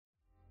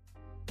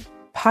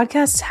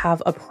Podcasts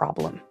have a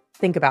problem.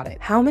 Think about it.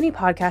 How many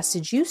podcasts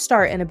did you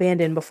start and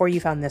abandon before you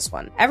found this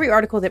one? Every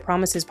article that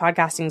promises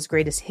podcasting's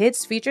greatest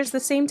hits features the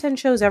same 10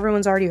 shows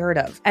everyone's already heard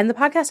of. And the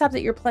podcast app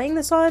that you're playing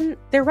this on,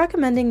 they're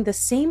recommending the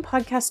same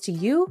podcast to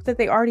you that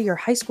they are to your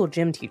high school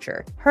gym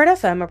teacher. Herd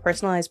FM, a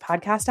personalized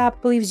podcast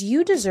app, believes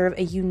you deserve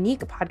a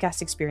unique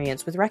podcast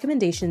experience with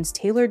recommendations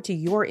tailored to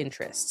your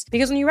interests.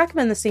 Because when you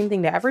recommend the same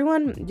thing to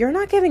everyone, you're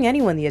not giving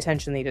anyone the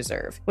attention they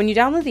deserve. When you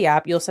download the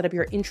app, you'll set up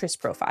your interest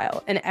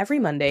profile, and every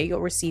Monday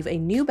you'll receive a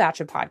new batch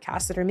of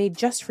podcasts that are made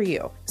just for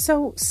you.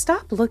 So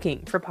stop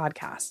looking for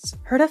podcasts.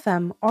 Herd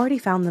FM already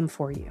found them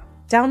for you.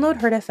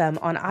 Download Herd FM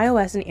on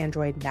iOS and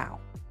Android now.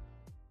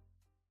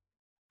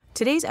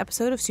 Today's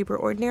episode of Super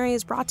Ordinary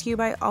is brought to you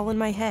by All in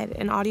My Head,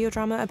 an audio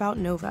drama about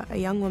Nova, a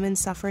young woman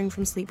suffering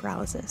from sleep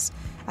paralysis.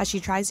 As she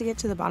tries to get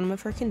to the bottom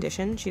of her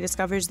condition, she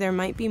discovers there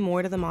might be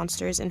more to the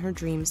monsters in her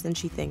dreams than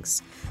she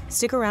thinks.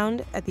 Stick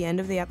around at the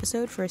end of the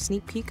episode for a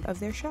sneak peek of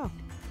their show.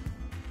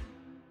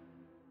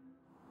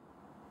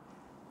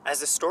 As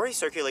the story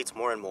circulates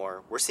more and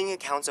more, we're seeing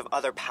accounts of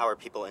other Power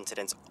People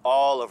incidents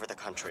all over the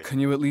country. Can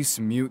you at least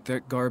mute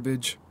that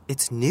garbage?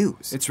 It's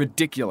news. It's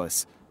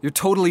ridiculous. You're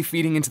totally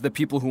feeding into the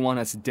people who want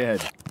us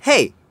dead.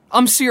 Hey!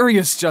 I'm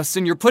serious,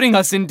 Justin. You're putting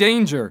us in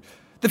danger.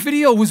 The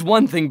video was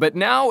one thing, but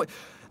now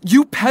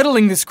you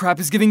peddling this crap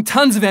is giving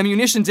tons of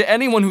ammunition to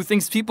anyone who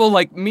thinks people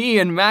like me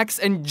and Max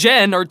and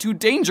Jen are too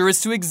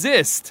dangerous to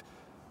exist.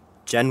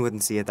 Jen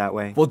wouldn't see it that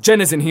way. Well,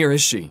 Jen isn't here,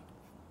 is she?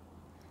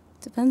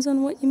 Depends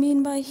on what you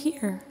mean by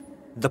here.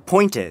 The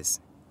point is,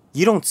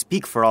 you don't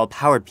speak for all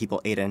powered people,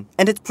 Aiden,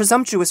 and it's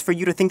presumptuous for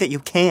you to think that you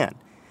can.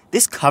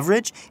 This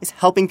coverage is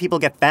helping people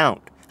get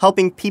found,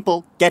 helping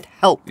people get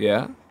help.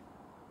 Yeah?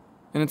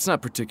 And it's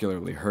not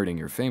particularly hurting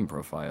your fame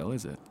profile,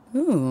 is it?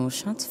 Ooh,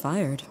 shots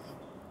fired.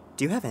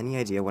 Do you have any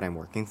idea what I'm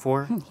working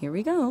for? Here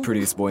we go.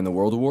 Prettiest Boy in the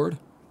World award?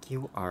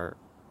 You are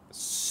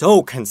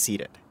so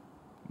conceited.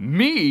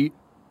 Me?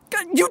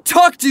 God, you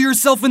talk to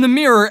yourself in the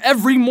mirror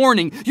every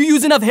morning. You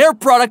use enough hair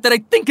product that I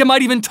think I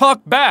might even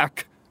talk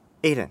back.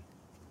 Aiden,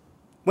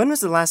 when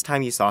was the last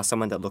time you saw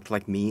someone that looked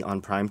like me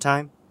on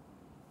primetime?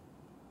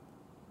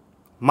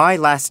 My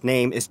last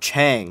name is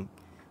Chang.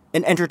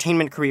 An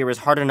entertainment career is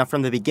hard enough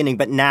from the beginning,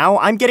 but now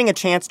I'm getting a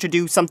chance to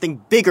do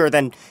something bigger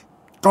than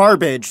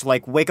garbage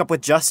like Wake Up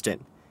with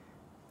Justin.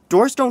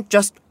 Doors don't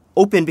just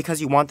open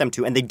because you want them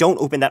to, and they don't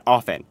open that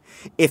often.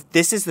 If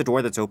this is the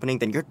door that's opening,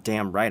 then you're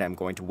damn right I'm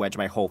going to wedge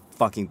my whole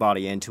fucking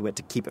body into it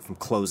to keep it from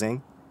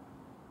closing.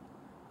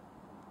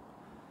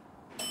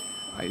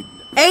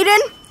 Aiden?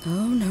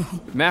 Oh, no.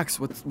 Max,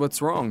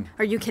 what's wrong?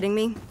 Are you kidding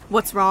me?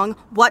 What's wrong?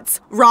 What's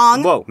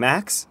wrong? Whoa,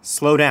 Max,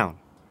 slow down.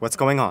 What's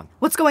going on?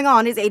 What's going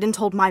on is Aiden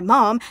told my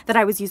mom that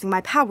I was using my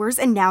powers,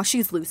 and now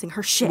she's losing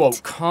her shit. Whoa,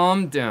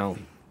 calm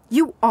down.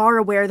 You are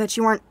aware that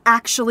you aren't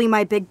actually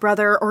my big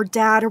brother or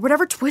dad or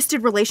whatever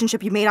twisted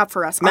relationship you made up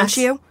for us, Max, aren't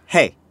you?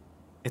 Hey,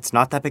 it's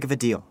not that big of a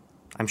deal.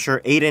 I'm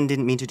sure Aiden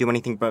didn't mean to do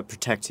anything but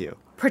protect you.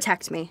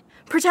 Protect me.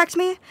 Protect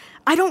me?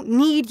 I don't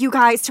need you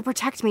guys to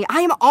protect me.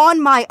 I am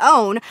on my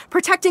own,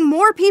 protecting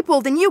more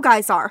people than you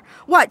guys are.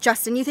 What,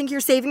 Justin, you think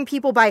you're saving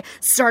people by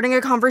starting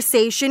a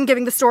conversation,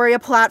 giving the story a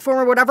platform,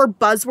 or whatever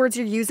buzzwords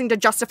you're using to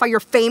justify your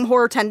fame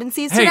whore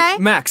tendencies today? Hey,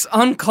 Max,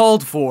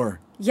 uncalled for.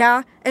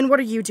 Yeah? And what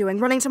are you doing?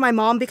 Running to my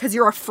mom because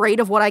you're afraid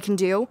of what I can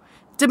do?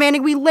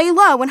 Demanding we lay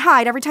low and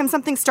hide every time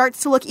something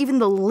starts to look even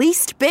the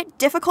least bit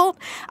difficult?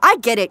 I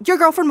get it. Your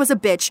girlfriend was a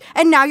bitch,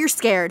 and now you're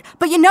scared.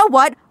 But you know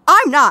what?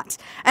 I'm not.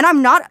 And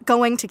I'm not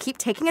going to keep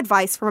taking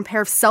advice from a pair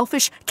of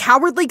selfish,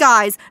 cowardly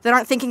guys that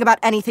aren't thinking about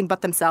anything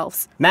but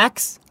themselves.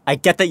 Max, I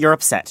get that you're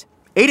upset.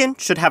 Aiden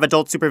should have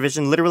adult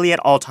supervision literally at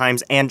all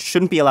times and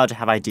shouldn't be allowed to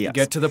have ideas.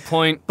 Get to the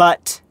point.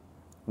 But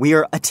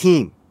we're a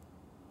team.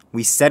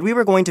 We said we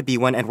were going to be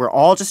one, and we're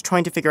all just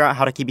trying to figure out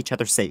how to keep each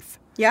other safe.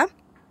 Yeah?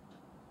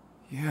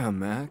 Yeah,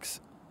 Max.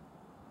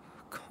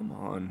 Come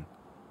on.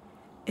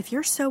 If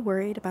you're so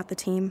worried about the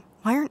team,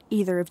 why aren't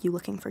either of you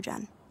looking for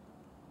Jen?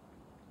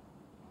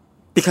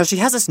 Because she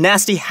has this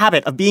nasty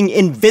habit of being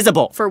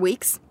invisible. For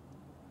weeks?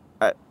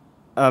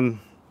 I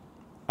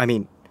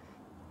mean,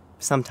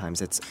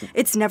 sometimes it's...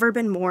 It's never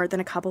been more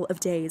than a couple of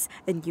days,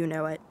 and you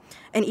know it.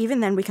 And even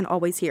then, we can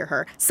always hear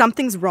her.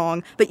 Something's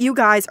wrong, but you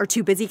guys are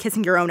too busy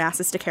kissing your own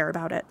asses to care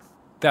about it.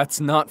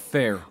 That's not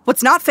fair.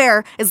 What's not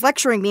fair is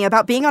lecturing me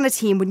about being on a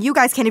team when you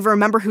guys can't even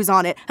remember who's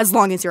on it, as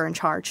long as you're in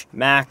charge.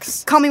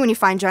 Max. Call me when you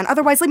find Jen,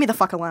 otherwise leave me the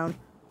fuck alone.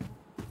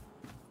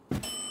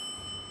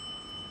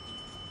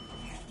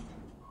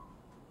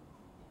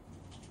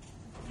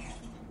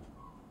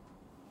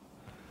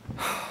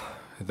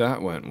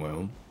 That went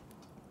well.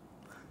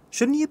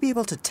 Shouldn't you be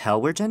able to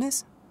tell where Jen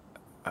is?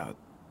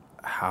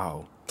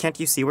 How? Can't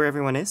you see where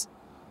everyone is?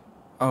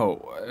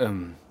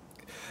 Oh,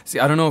 see,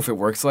 I don't know if it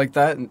works like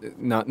that.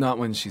 Not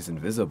when she's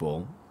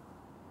invisible.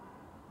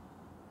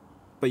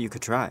 But you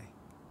could try.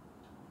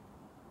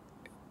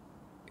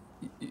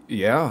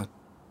 Yeah.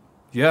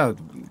 Yeah,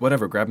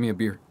 whatever. Grab me a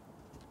beer.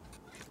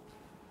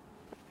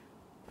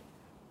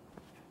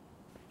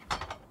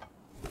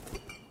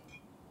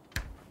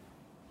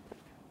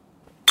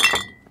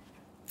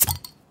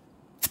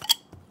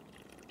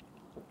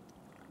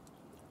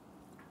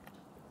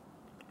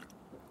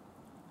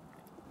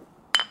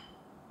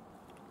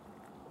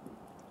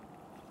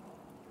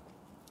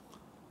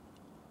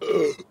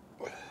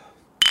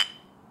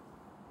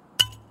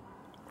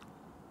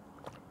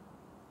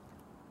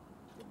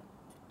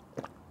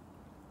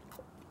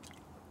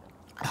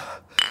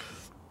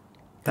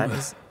 That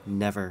is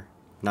never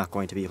not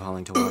going to be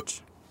appalling to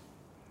watch.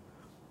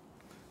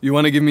 You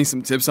want to give me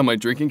some tips on my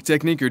drinking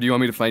technique, or do you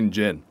want me to find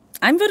Jen?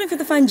 I'm voting for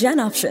the Find Jen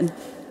option.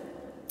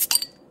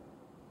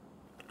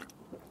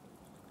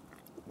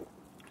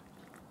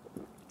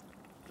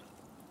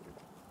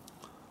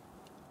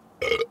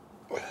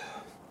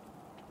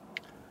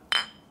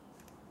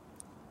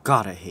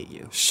 God, I hate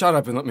you. Shut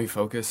up and let me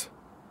focus.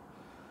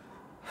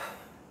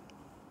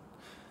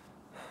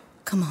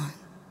 Come on.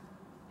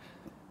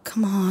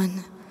 Come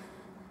on.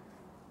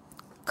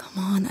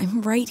 Come on,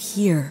 I'm right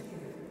here.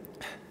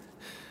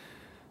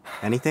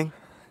 Anything?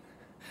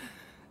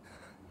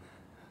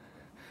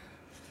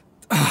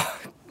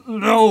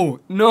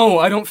 No,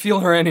 I don't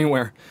feel her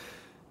anywhere.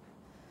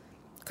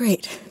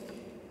 Great.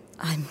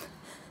 I'm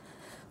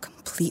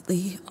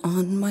completely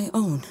on my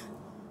own.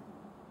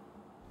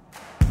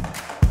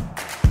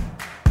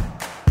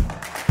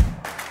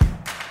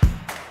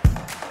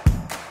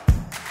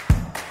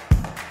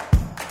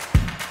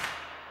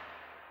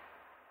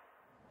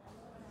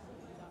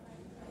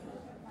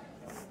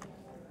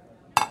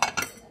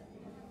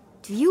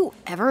 Do you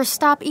ever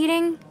stop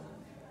eating?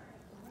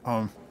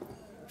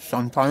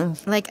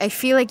 Sometimes. Like, I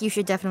feel like you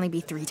should definitely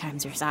be 3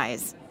 times your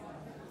size.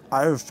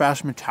 I have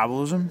fast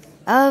metabolism,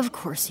 Of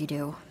course you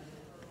do.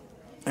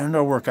 and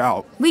I work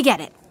out. We get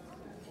it.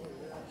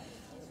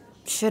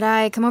 Should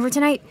I come over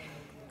tonight?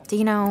 Do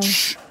you know...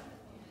 Shh.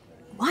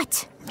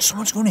 What?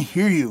 Someone's going to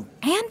hear you.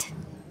 And?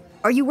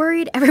 Are you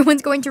worried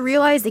everyone's going to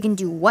realize they can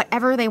do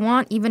whatever they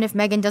want even if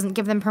Megan doesn't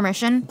give them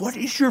permission? What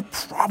is your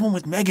problem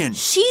with Megan?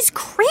 She's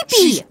creepy!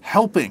 She's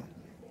helping.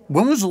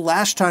 When was the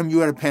last time you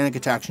had a panic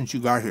attack since you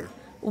got here?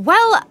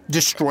 Well,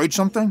 Destroyed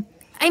something?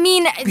 I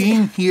mean...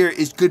 Being here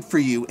is good for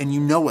you, and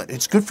you know it.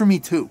 It's good for me,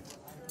 too.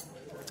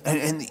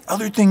 And the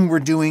other thing we're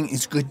doing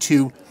is good,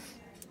 too.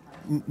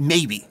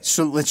 Maybe.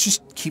 So let's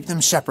just keep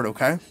them separate,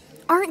 okay?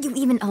 Aren't you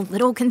even a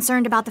little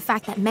concerned about the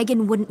fact that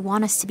Megan wouldn't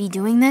want us to be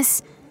doing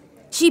this?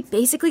 She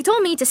basically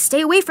told me to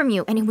stay away from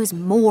you, and it was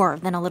more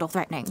than a little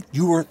threatening.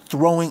 You were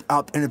throwing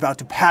up and about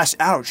to pass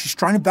out. She's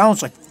trying to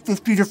balance like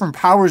 50 different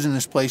powers in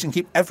this place and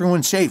keep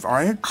everyone safe, all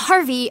right?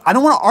 Harvey... I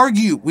don't want to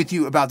argue with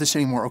you about this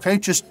anymore, okay?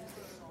 Just,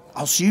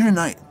 I'll see you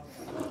tonight.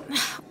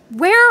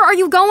 Where are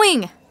you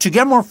going? To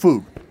get more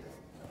food.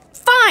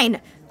 Fine,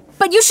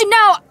 but you should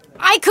know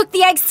I cooked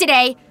the eggs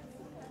today.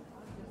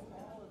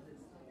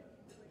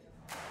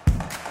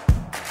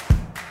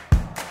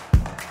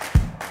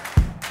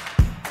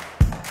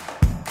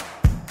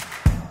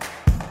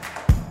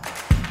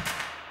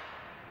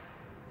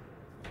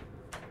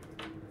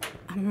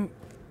 I'm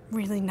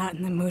really not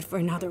in the mood for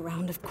another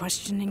round of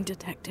questioning,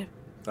 Detective.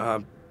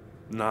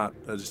 Not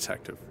a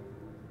detective.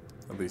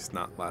 At least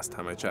not last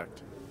time I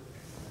checked.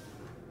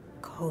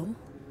 Cole?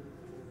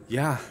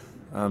 Yeah,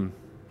 long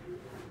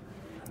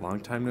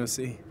time no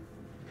see.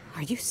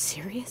 Are you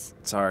serious?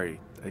 Sorry,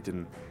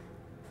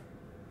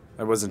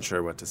 I wasn't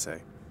sure what to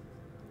say.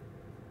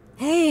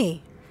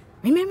 Hey,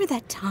 remember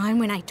that time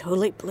when I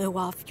totally blew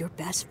off your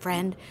best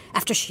friend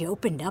after she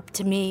opened up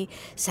to me,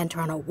 sent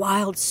her on a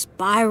wild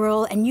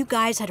spiral, and you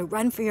guys had to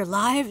run for your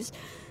lives?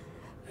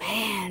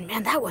 Man,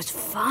 that was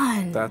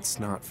fun. That's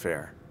not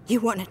fair. You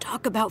want to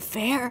talk about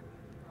fair?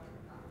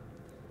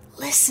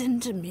 Listen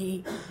to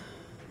me.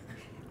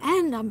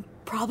 And I'm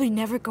probably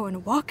never going to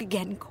walk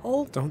again,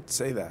 Cole. Don't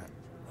say that.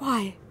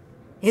 Why?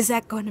 Is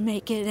that going to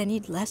make it any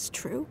less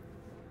true?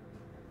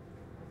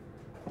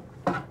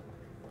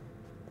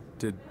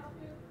 Did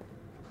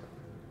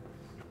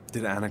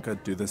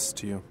Annika do this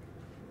to you?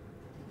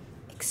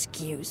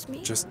 Excuse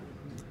me? Just,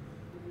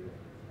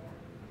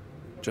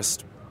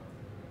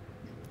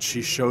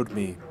 she showed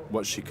me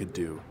what she could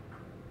do.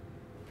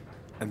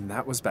 And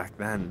that was back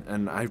then,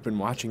 and I've been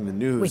watching the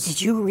news. Wait,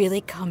 did you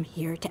really come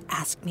here to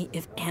ask me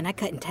if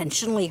Annika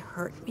intentionally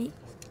hurt me?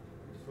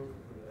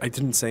 I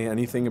didn't say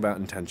anything about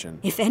intention.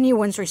 If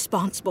anyone's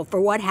responsible for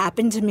what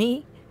happened to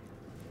me,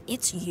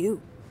 it's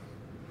you.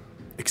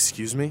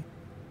 Excuse me?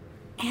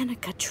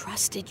 Annika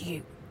trusted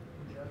you.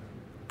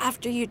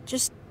 After you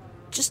just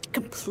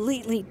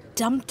completely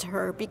dumped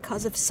her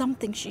because of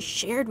something she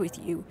shared with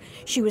you,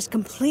 she was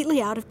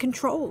completely out of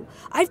control.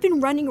 I've been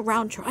running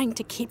around trying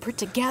to keep her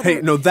together.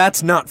 Hey, no,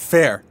 that's not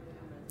fair.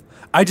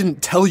 I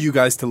didn't tell you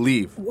guys to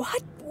leave.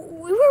 What?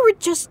 We were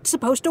just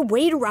supposed to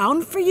wait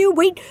around for you?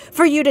 Wait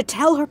for you to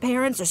tell her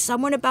parents or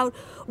someone about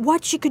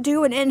what she could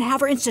do and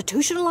have her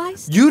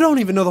institutionalized? You don't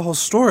even know the whole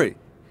story.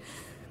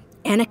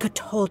 Annika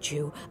told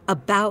you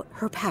about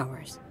her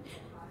powers.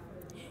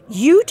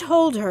 You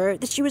told her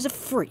that she was a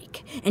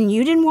freak, and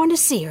you didn't want to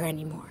see her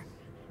anymore.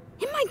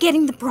 Am I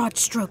getting the broad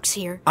strokes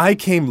here? I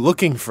came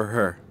looking for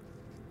her.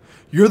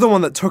 You're the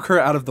one that took her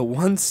out of the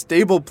one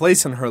stable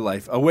place in her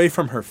life, away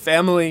from her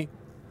family,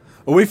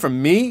 away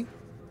from me.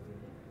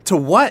 To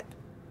what?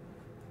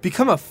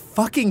 Become a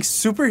fucking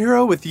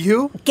superhero with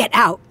you? Get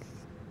out.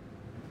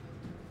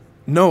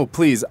 No,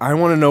 please, I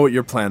want to know what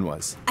your plan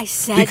was. I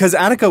said... Because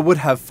Annika would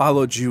have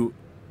followed you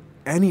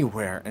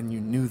anywhere, and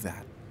you knew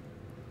that.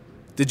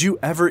 Did you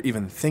ever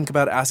even think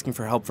about asking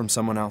for help from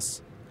someone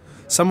else?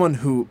 Someone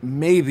who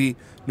maybe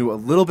knew a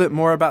little bit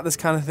more about this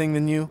kind of thing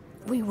than you.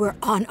 We were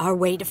on our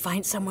way to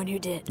find someone who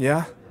did.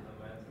 Yeah?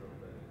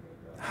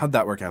 How'd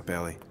that work out,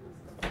 Bailey?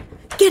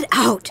 Get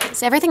out!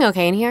 Is everything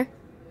okay in here?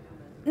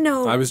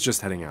 No. I was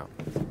just heading out.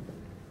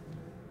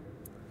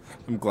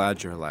 I'm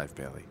glad you're alive,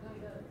 Bailey.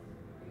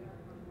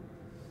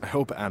 I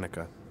hope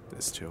Annika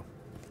is too.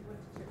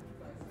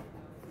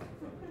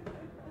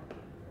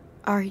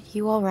 Are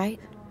you all right?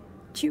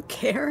 Do you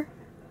care?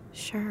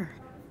 Sure.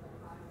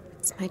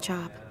 It's my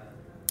job.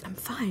 I'm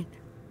fine.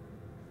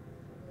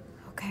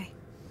 Okay.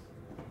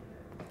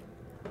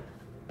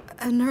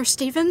 Nurse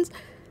Stevens,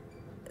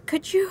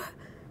 could you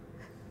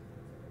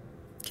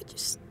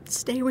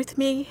stay with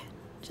me?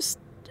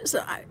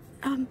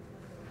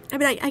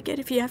 I get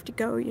if you have to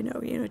go,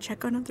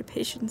 check on other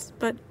patients,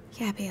 but...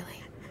 Yeah,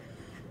 Bailey.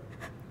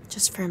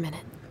 Just for a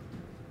minute.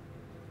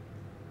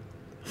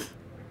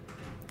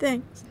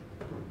 Thanks.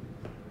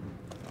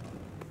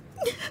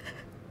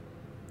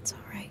 It's all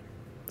right.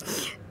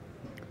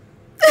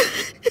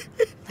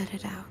 Let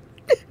it out.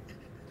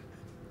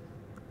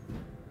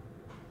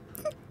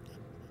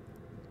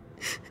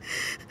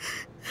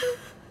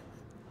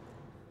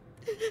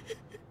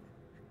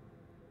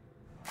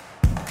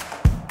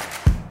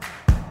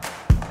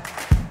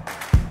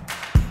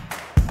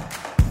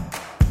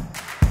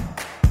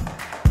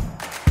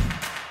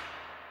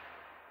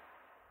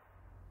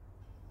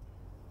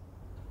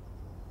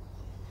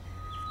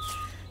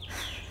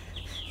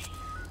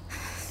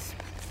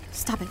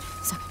 Stop it.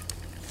 Stop.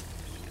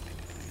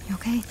 You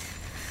okay?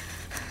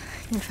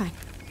 You're fine.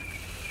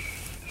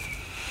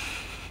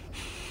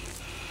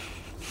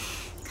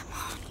 Come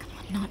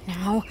on, not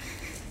now.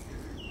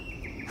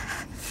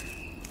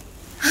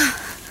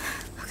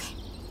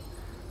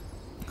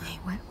 Okay.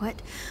 Wait,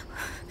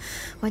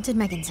 what did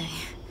Megan say?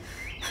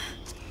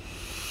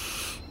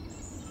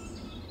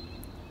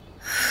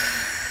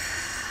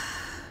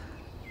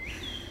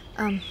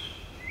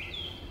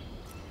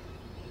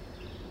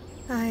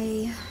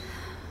 I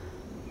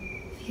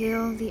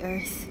feel the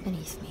earth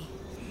beneath me.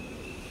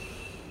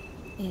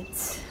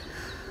 It's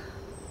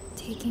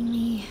taking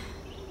me...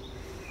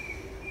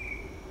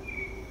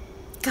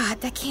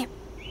 God, that can't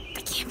be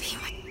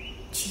what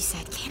she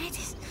said, can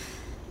it?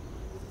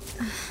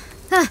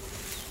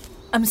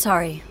 I'm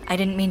sorry. I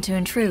didn't mean to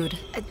intrude.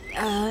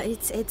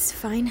 It's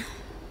fine.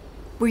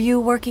 Were you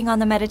working on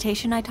the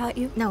meditation I taught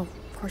you? No,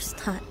 of course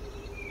not.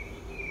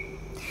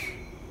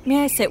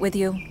 May I sit with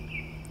you?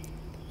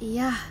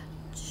 Yeah,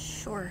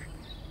 sure.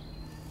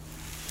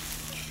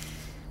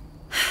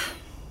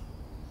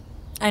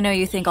 I know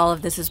you think all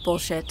of this is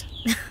bullshit.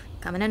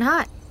 Coming in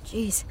hot.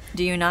 Jeez.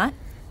 Do you not?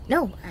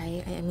 No,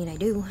 I mean I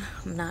do.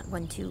 I'm not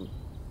one to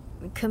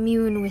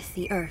commune with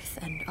the earth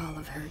and all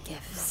of her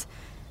gifts.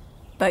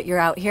 But you're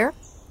out here,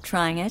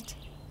 trying it?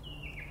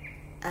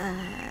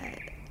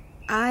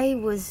 I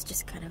was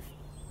just kind of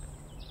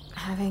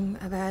having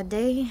a bad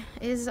day,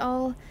 is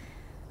all.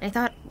 I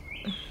thought,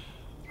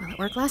 well, it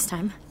worked last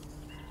time.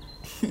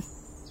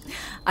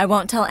 I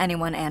won't tell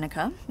anyone,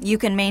 Annika. You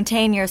can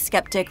maintain your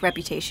skeptic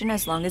reputation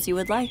as long as you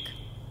would like.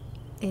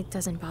 It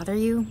doesn't bother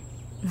you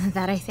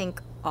that I think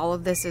all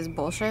of this is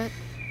bullshit?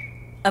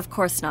 Of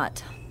course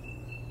not.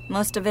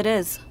 Most of it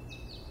is.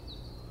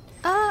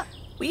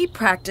 We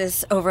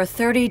practice over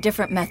 30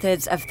 different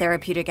methods of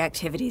therapeutic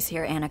activities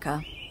here,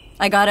 Annika.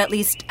 I got at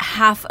least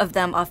half of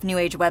them off New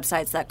Age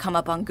websites that come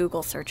up on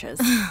Google searches.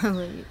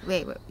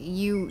 Wait,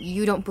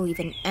 you don't believe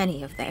in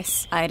any of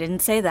this? I didn't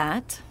say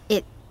that.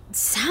 It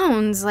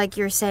sounds like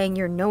you're saying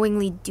you're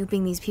knowingly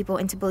duping these people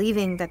into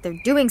believing that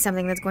they're doing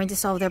something that's going to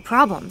solve their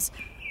problems.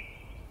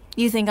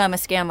 You think I'm a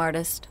scam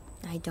artist?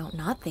 I don't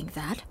not think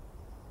that.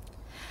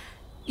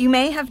 You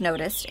may have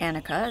noticed,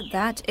 Annika,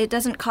 that it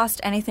doesn't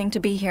cost anything to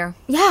be here.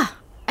 Yeah,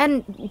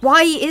 and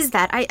why is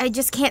that? I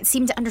just can't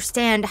seem to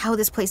understand how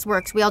this place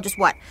works. We all just,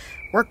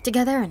 work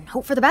together and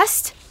hope for the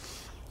best?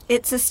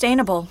 It's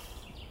sustainable.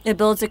 It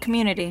builds a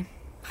community.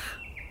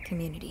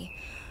 Community.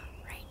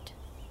 Right.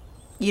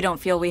 You don't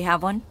feel we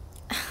have one?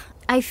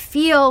 I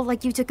feel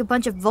like you took a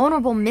bunch of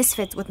vulnerable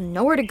misfits with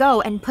nowhere to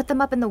go and put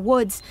them up in the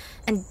woods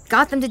and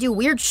got them to do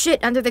weird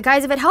shit under the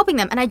guise of it helping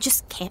them, and I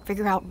just can't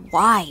figure out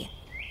why.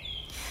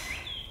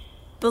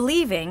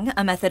 Believing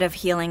a method of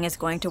healing is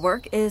going to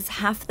work is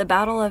half the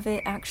battle of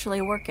it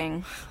actually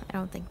working. I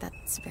don't think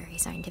that's very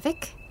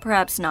scientific.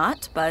 Perhaps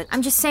not, but...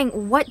 I'm just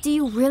saying, what do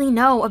you really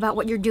know about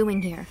what you're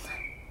doing here?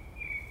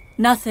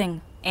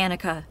 Nothing,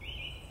 Annika.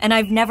 And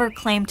I've never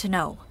claimed to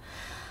know.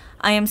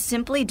 I am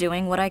simply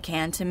doing what I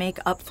can to make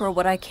up for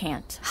what I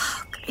can't.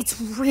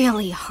 It's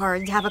really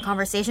hard to have a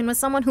conversation with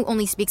someone who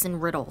only speaks in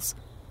riddles.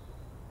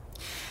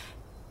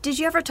 Did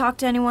you ever talk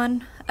to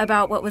anyone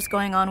about what was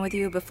going on with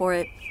you before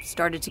it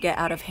started to get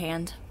out of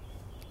hand?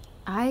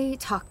 I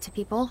talked to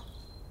people.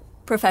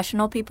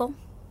 Professional people?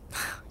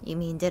 You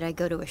mean, did I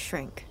go to a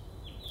shrink?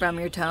 From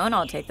your tone,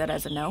 I'll take that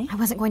as a no. I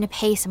wasn't going to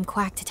pay some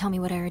quack to tell me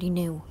what I already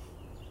knew.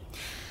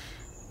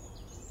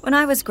 When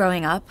I was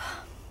growing up,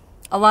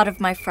 a lot of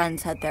my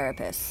friends had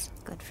therapists.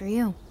 Good for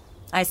you.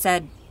 I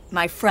said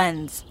my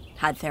friends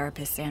had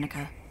therapists,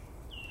 Annika.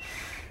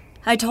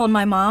 I told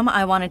my mom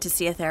I wanted to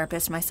see a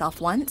therapist myself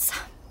once.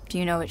 Do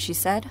you know what she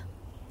said?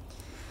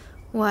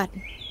 What?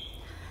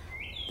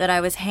 That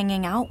I was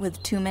hanging out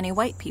with too many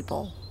white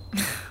people.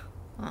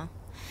 Well,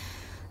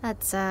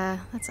 that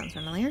sounds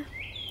familiar.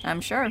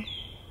 I'm sure.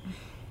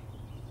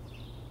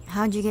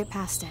 How'd you get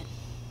past it?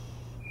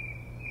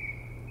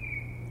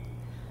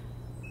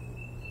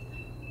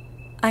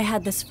 I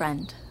had this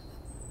friend.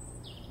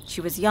 She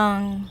was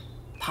young,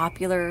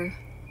 popular,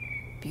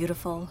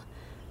 beautiful,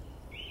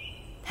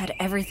 had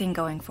everything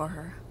going for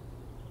her.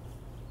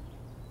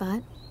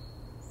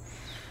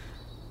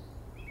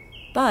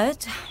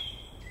 But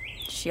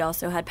she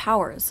also had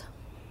powers.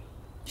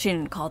 She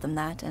didn't call them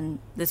that, and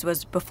this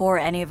was before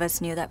any of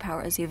us knew that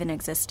powers even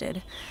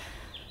existed.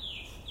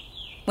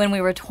 When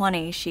we were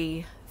 20,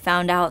 she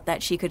found out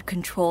that she could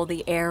control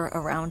the air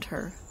around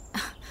her.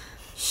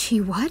 She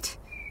what?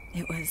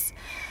 It was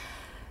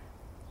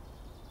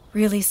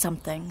really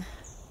something,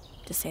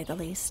 to say the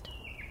least.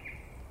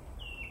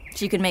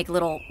 She could make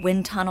little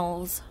wind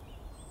tunnels,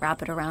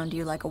 wrap it around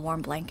you like a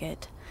warm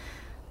blanket.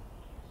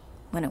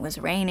 When it was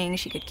raining,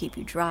 she could keep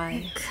you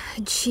dry.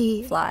 Could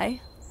she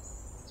fly?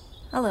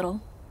 A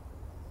little.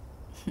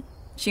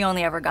 She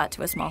only ever got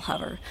to a small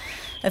hover,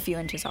 a few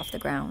inches off the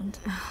ground.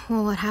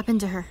 Well, what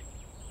happened to her?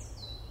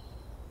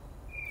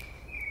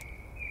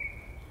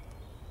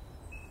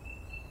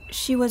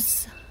 She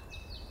was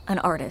an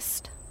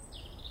artist.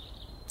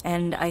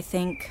 And I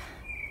think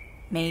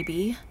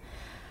maybe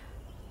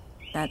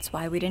that's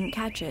why we didn't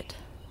catch it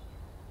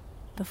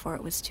before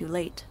it was too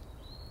late.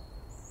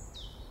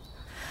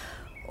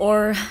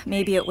 Or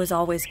maybe it was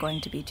always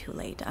going to be too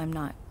late. I'm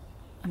not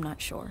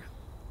sure.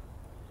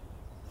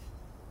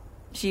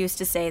 She used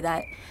to say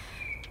that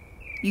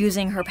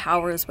using her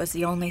powers was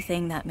the only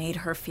thing that made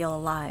her feel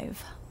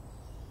alive,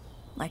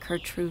 like her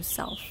true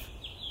self.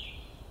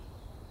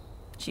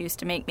 She used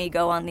to make me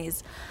go on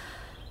these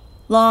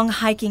long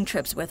hiking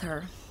trips with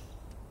her,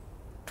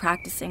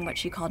 practicing what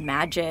she called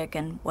magic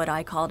and what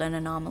I called an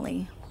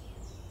anomaly.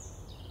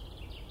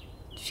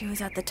 She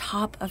was at the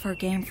top of her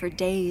game for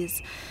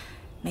days,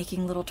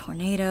 making little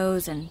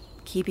tornadoes and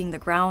keeping the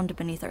ground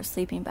beneath our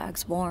sleeping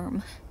bags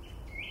warm.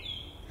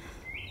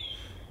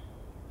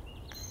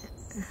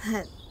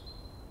 That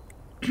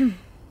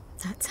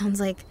sounds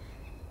like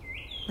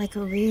a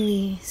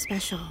really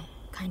special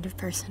kind of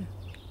person.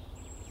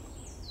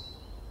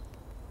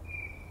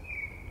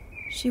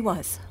 She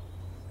was.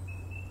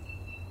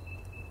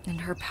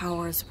 And her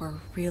powers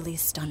were really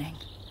stunning.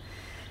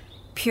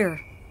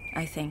 Pure,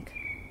 I think.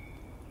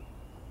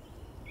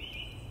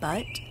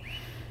 But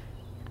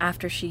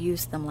after she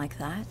used them like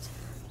that,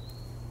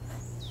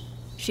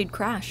 she'd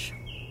crash.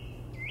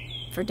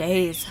 For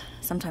days,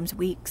 sometimes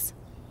weeks.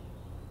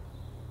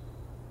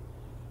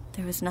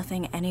 There was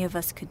nothing any of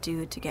us could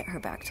do to get her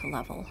back to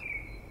level.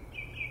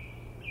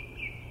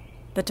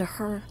 But to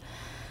her,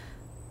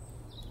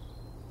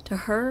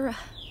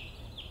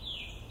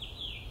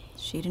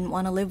 she didn't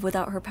want to live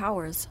without her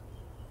powers.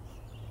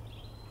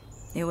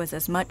 It was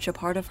as much a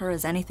part of her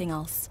as anything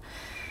else.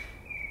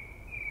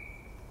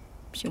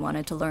 She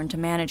wanted to learn to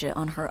manage it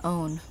on her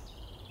own.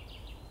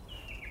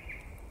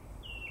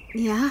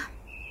 Yeah?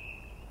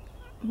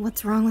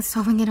 What's wrong with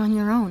solving it on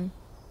your own?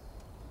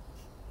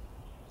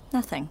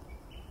 Nothing,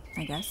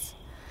 I guess.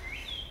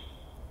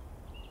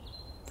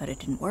 But it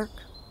didn't work.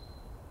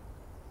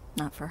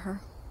 Not for her.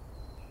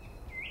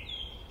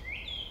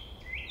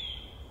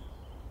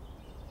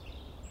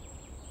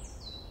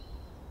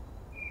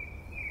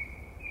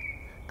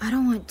 I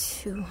don't want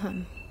to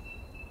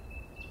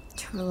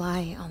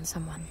rely on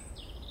someone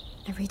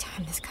every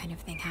time this kind of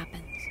thing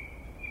happens.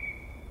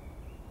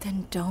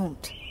 Then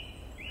don't.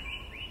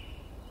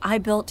 I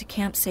built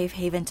Camp Safe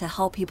Haven to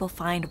help people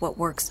find what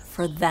works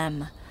for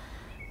them.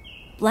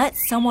 Let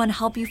someone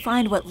help you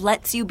find what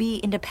lets you be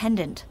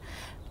independent.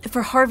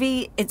 For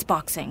Harvey, it's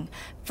boxing.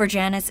 For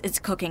Janice, it's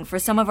cooking. For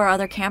some of our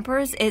other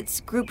campers, it's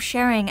group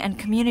sharing and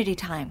community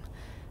time.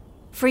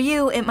 For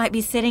you, it might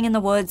be sitting in the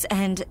woods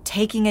and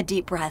taking a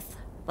deep breath,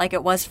 like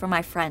it was for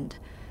my friend.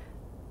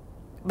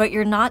 But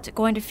you're not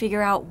going to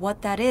figure out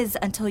what that is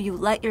until you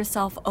let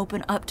yourself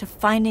open up to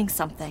finding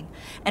something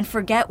and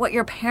forget what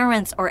your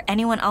parents or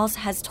anyone else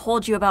has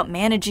told you about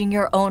managing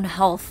your own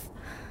health.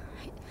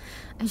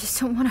 I just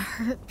don't want to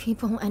hurt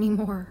people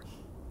anymore.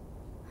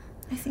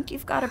 I think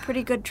you've got a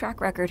pretty good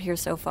track record here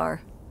so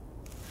far.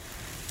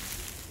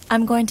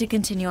 I'm going to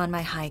continue on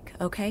my hike,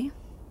 okay?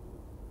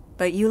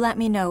 But you let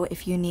me know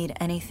if you need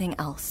anything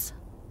else.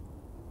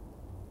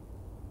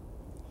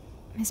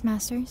 Miss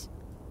Masters?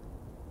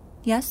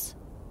 Yes?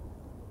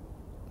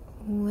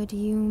 Would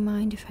you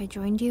mind if I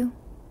joined you?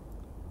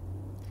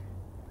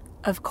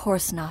 Of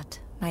course not,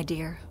 my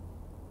dear.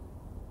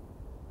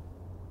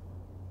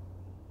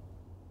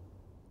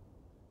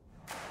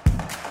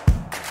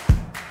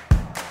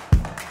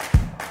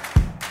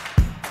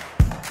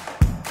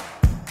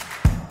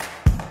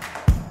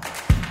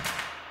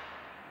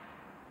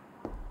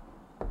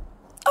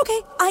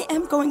 Okay, I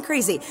am going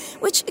crazy,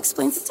 which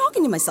explains the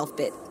talking to myself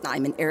bit.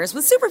 I'm an heiress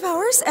with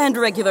superpowers, and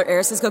regular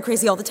heiresses go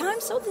crazy all the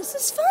time, so this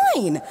is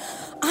fine.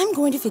 I'm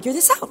going to figure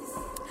this out.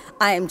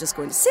 I am just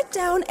going to sit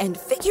down and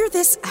figure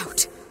this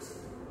out.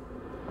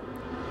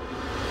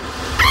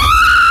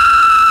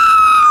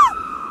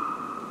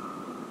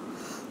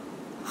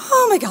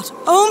 Oh my god,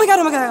 oh my god,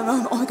 oh my god,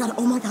 oh my god,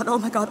 oh my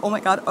god, oh my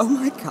god, oh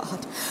my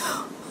god,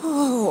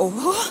 oh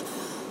my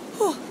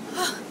god.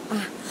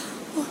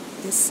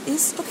 This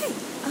is okay.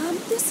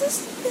 This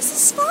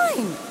is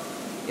fine.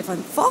 If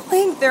I'm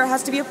falling, there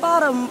has to be a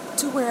bottom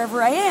to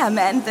wherever I am,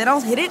 and then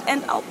I'll hit it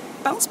and I'll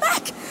bounce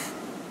back.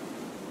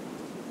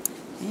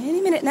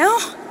 Any minute now.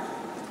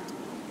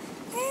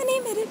 Any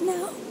minute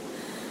now.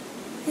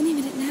 Any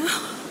minute now.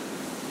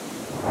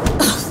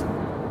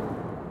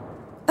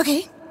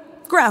 Okay,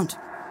 ground.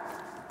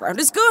 Ground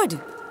is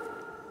good.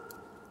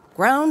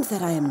 Ground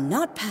that I am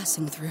not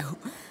passing through.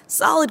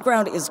 Solid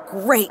ground is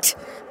great.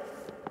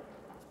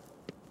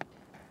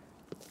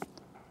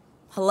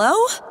 Hello?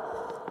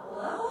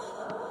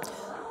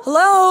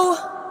 Hello?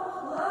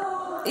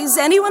 Is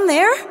anyone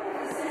there?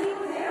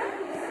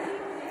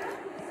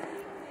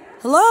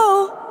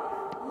 Hello?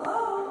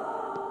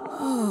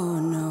 Oh,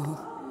 no.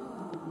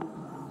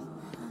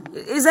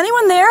 Is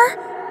anyone there?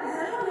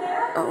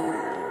 Oh.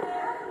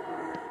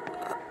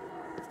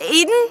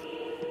 Aiden?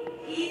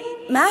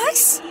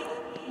 Max?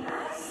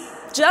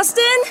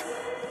 Justin?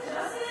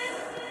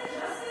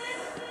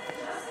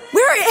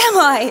 Where am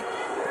I?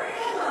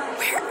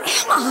 Where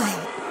am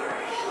I?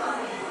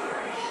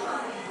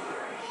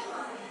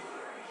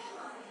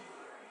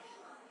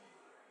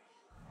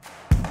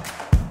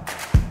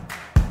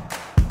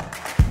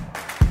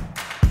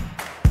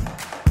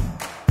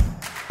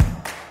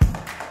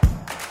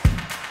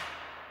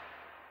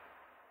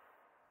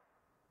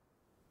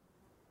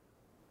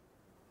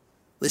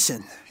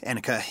 Listen,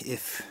 Annika,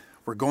 if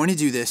we're going to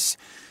do this,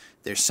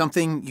 there's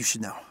something you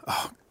should know.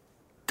 Oh,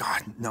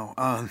 God, no.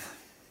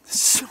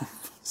 So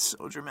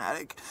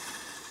dramatic.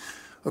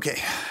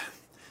 Okay.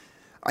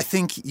 I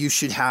think you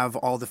should have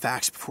all the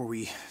facts before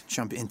we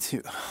jump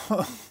into...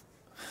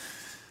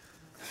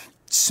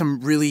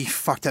 Some really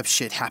fucked up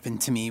shit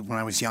happened to me when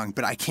I was young,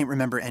 but I can't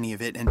remember any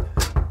of it, and...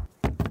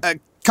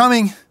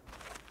 coming!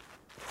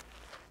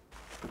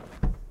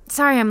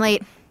 Sorry I'm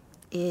late.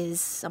 Is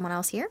someone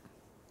else here?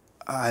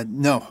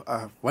 No.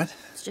 What?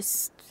 It's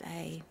just,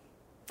 I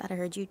thought I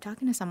heard you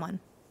talking to someone.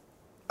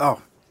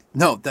 Oh,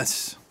 no,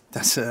 that's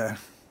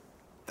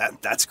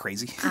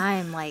crazy.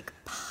 I'm, like,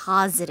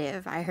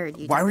 positive I heard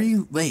you. Why were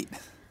you late?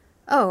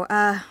 Oh,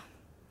 I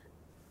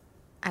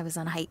was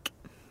on a hike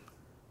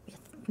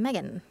with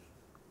Megan.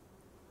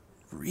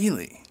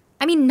 Really?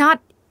 I mean,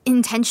 not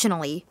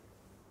intentionally,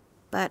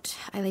 but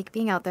I like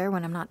being out there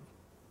when I'm not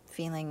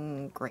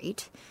feeling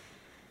great,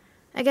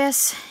 I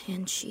guess,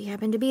 and she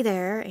happened to be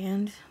there,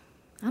 and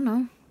I don't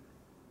know.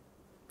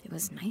 It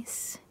was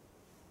nice.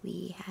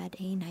 We had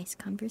a nice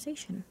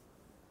conversation.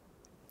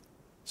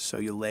 So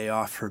you lay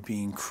off her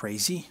being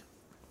crazy?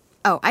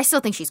 Oh, I still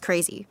think she's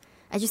crazy.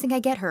 I just think I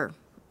get her a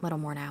little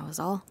more now is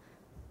all.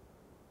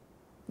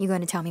 You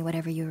going to tell me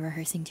whatever you were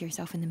rehearsing to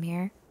yourself in the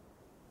mirror?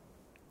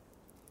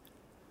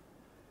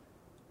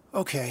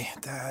 Okay,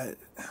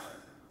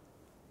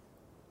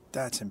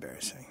 that's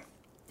embarrassing.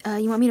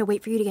 You want me to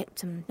wait for you to get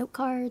some note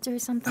cards or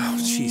something? Oh,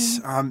 jeez.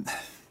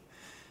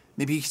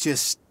 Maybe you could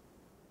just,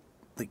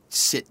 like,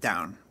 sit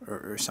down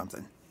or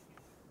something.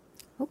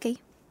 Okay.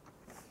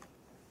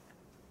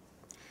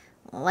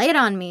 Lay it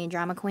on me,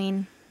 drama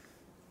queen.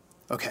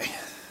 Okay,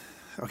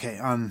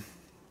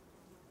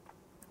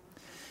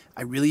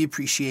 I really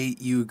appreciate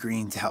you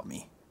agreeing to help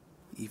me,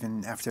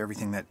 even after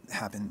everything that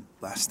happened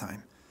last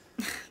time.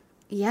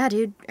 Yeah,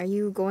 dude, are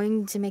you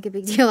going to make a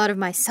big deal out of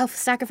my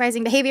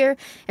self-sacrificing behavior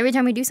every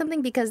time we do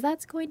something? Because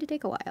that's going to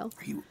take a while.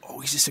 Are you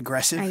always this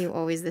aggressive? Are you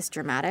always this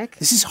dramatic?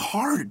 This is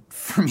hard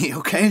for me,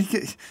 okay?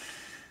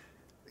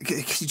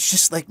 Could you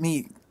just let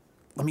me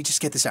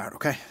just get this out,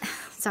 okay?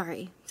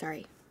 Sorry.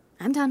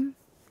 I'm done.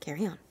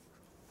 Carry on.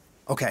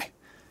 Okay.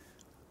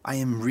 I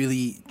am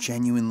really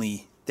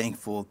genuinely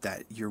thankful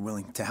that you're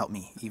willing to help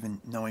me,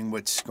 even knowing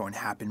what's going to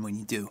happen when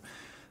you do.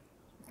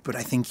 But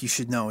I think you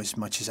should know as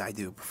much as I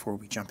do before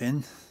we jump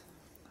in.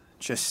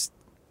 Just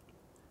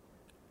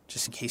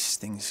in case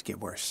things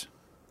get worse.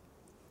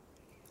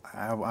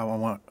 I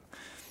want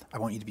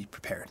you to be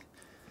prepared.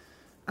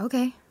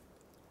 Okay.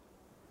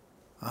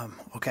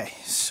 Okay,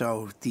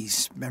 so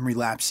these memory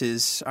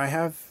lapses I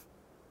have,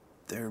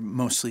 they're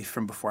mostly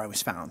from before I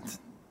was found.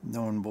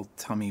 No one will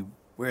tell me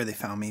where they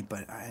found me,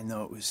 but I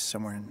know it was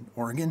somewhere in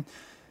Oregon.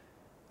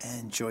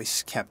 And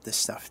Joyce kept the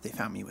stuff they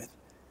found me with.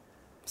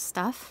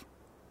 Stuff?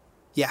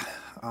 Yeah,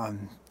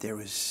 there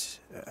was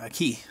a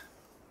key,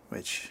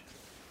 which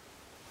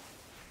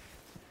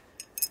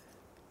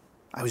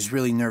I was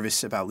really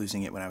nervous about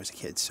losing it when I was a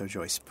kid, so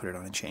Joyce put it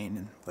on a chain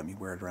and let me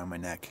wear it around my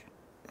neck.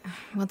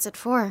 What's it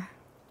for?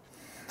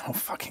 No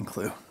fucking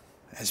clue,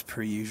 as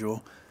per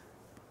usual.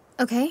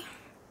 Okay,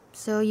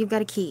 so you've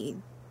got a key.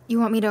 You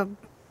want me to,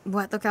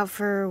 look out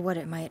for what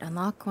it might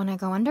unlock when I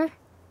go under?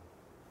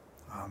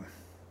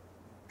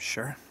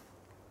 Sure.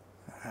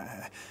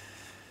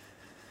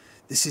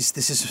 This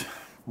is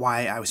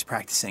why I was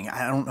practicing.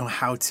 I don't know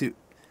how to...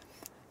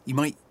 You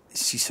might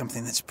see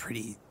something that's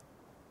pretty...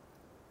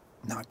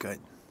 not good.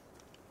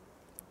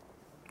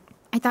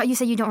 I thought you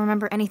said you don't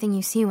remember anything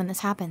you see when this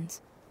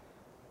happens.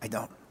 I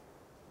don't.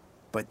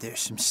 But there's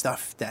some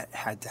stuff that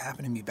had to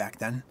happen to me back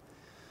then.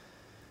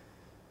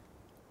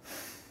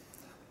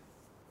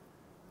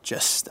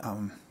 Just,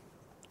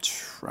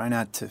 try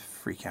not to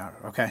freak out,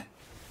 okay?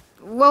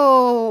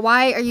 Whoa,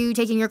 why are you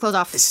taking your clothes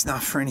off? It's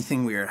not for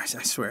anything weird, I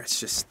swear, it's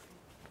just...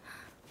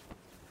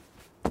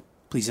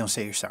 Please don't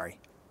say you're sorry.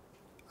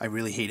 I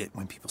really hate it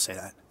when people say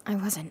that. I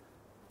wasn't.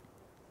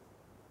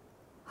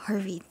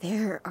 Harvey,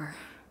 there are...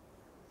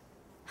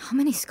 How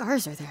many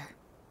scars are there?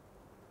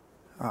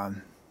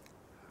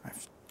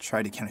 I've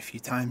tried to count a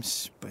few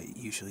times, but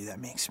usually that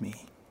makes me...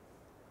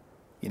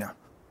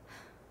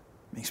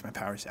 makes my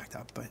powers act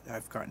up, but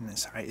I've gotten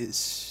as high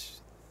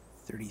as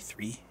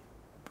 33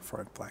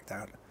 before I've blacked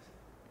out.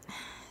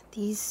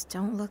 These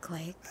don't look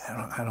like...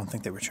 I don't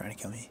think they were trying to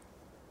kill me.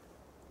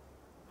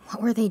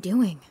 What were they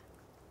doing?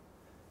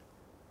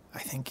 I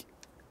think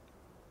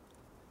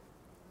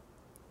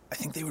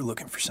they were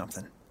looking for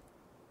something.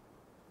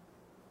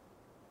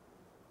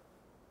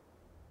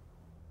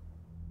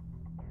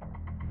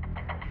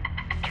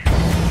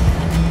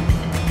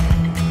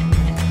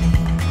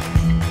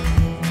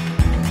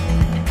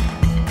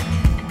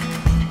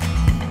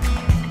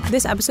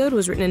 This episode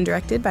was written and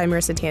directed by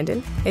Marissa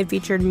Tandon. It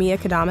featured Mia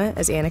Kadama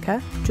as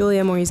Annika,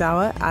 Julia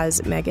Morizawa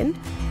as Megan,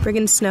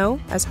 Brigham Snow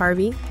as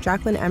Harvey,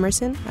 Jacqueline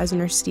Emerson as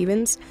Nurse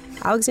Stevens,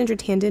 Alexandra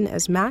Tandon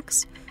as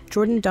Max,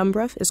 Jordan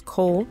Dumbruff as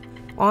Cole,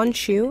 On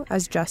Chu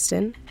as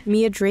Justin,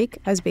 Mia Drake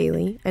as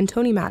Bailey, and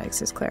Tony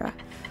Maddox as Clara.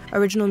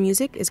 Original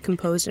music is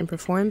composed and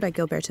performed by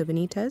Gilberto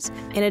Benitez,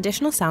 and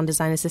additional sound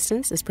design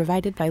assistance is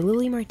provided by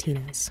Lily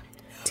Martinez.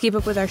 To keep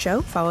up with our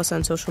show, follow us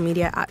on social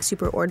media at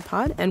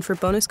SuperOrdPod, and for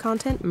bonus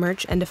content,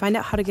 merch, and to find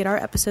out how to get our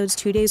episodes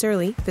 2 days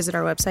early, visit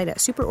our website at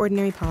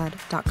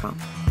superordinarypod.com.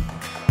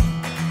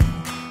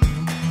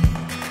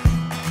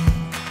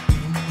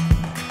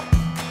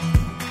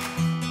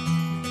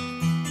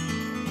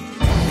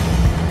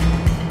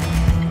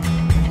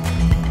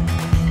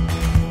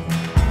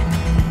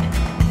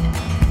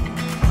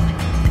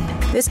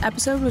 This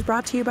episode was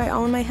brought to you by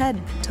All in My Head.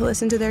 To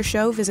listen to their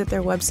show, visit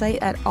their website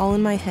at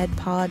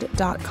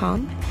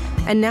allinmyheadpod.com.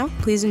 And now,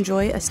 please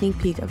enjoy a sneak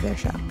peek of their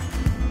show.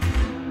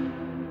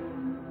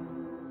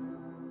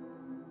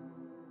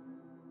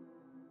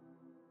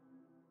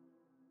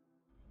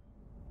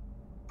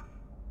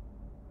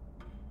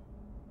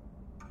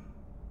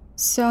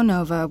 So,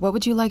 Nova, what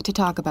would you like to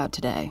talk about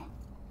today?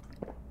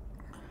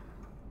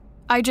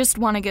 I just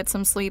want to get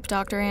some sleep,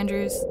 Dr.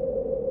 Andrews.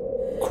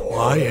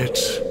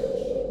 Quiet.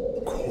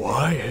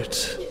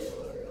 Quiet.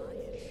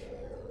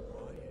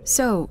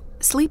 So,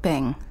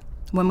 sleeping.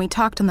 When we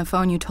talked on the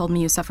phone, you told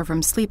me you suffer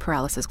from sleep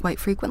paralysis quite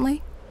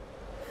frequently?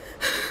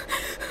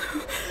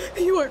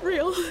 You aren't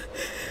real.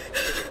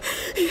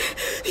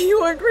 You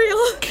aren't real.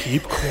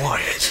 Keep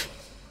quiet.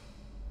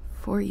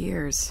 4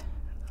 years.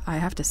 I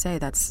have to say,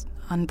 that's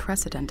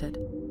unprecedented.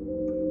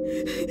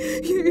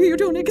 You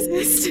don't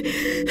exist.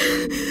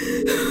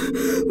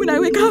 When I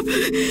wake up,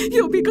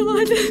 you'll be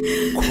gone.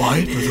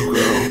 Quiet, little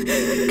girl.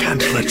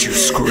 Can't let you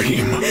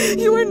scream.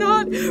 You are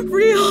not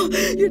real.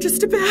 You're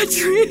just a bad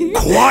dream.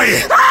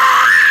 Quiet!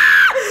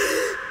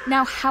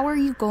 Now, how are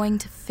you going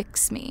to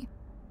fix me?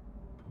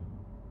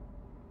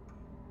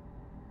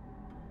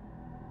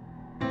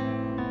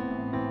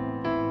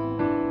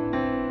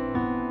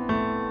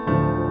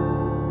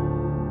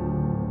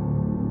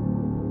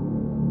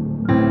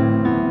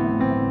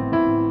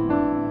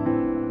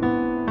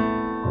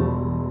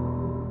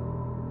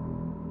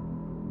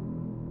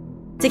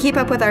 To keep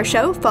up with our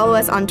show, follow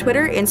us on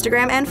Twitter,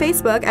 Instagram, and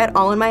Facebook at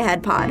All in My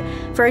Head Pod.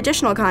 For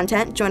additional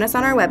content, join us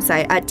on our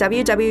website at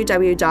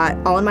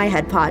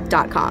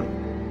www.allinmyheadpod.com.